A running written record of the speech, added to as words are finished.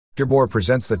Gearbor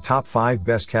presents the top 5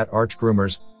 best cat arch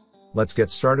groomers. Let's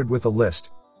get started with the list.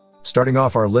 Starting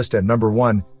off our list at number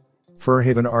 1, Fur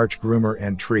Haven Arch Groomer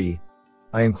and Tree.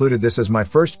 I included this as my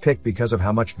first pick because of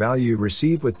how much value you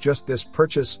receive with just this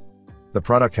purchase. The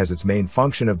product has its main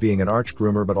function of being an arch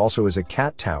groomer but also is a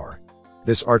cat tower.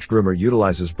 This arch groomer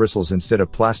utilizes bristles instead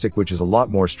of plastic, which is a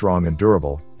lot more strong and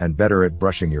durable, and better at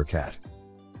brushing your cat.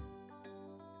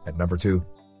 At number 2,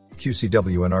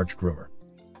 QCW and Arch Groomer.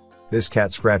 This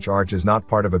cat scratch arch is not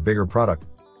part of a bigger product.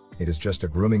 It is just a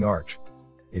grooming arch.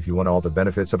 If you want all the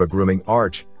benefits of a grooming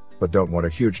arch, but don't want a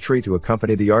huge tree to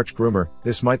accompany the arch groomer,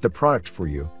 this might be the product for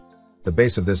you. The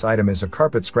base of this item is a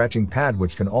carpet scratching pad,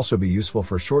 which can also be useful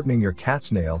for shortening your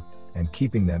cat's nail and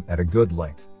keeping them at a good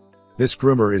length. This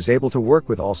groomer is able to work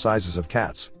with all sizes of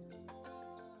cats.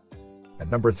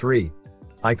 At number 3,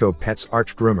 Ico Pets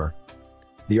Arch Groomer.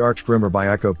 The Arch Groomer by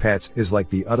Ico Pets is like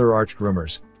the other arch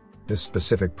groomers. This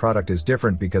specific product is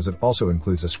different because it also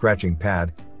includes a scratching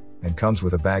pad and comes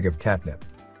with a bag of catnip.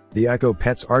 The Ico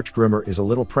Pets Arch Groomer is a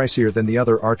little pricier than the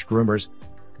other arch groomers,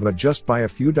 but just by a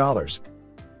few dollars.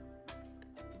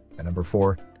 At number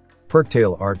 4,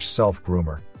 Perktail Arch Self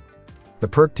Groomer. The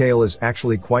Perktail is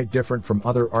actually quite different from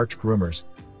other arch groomers.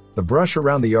 The brush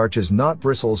around the arch is not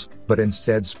bristles, but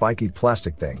instead spiky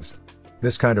plastic things.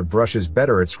 This kind of brush is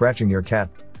better at scratching your cat,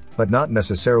 but not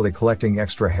necessarily collecting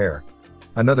extra hair.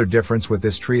 Another difference with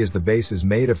this tree is the base is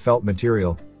made of felt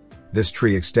material. This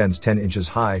tree extends 10 inches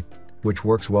high, which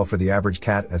works well for the average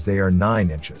cat as they are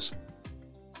 9 inches.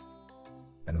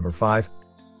 At number 5,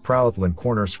 Prowlthland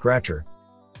Corner Scratcher.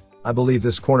 I believe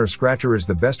this corner scratcher is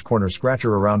the best corner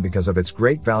scratcher around because of its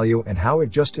great value and how it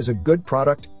just is a good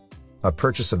product. A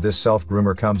purchase of this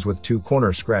self-groomer comes with 2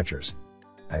 corner scratchers.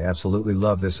 I absolutely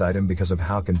love this item because of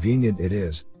how convenient it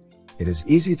is. It is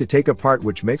easy to take apart,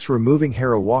 which makes removing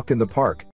hair a walk in the park.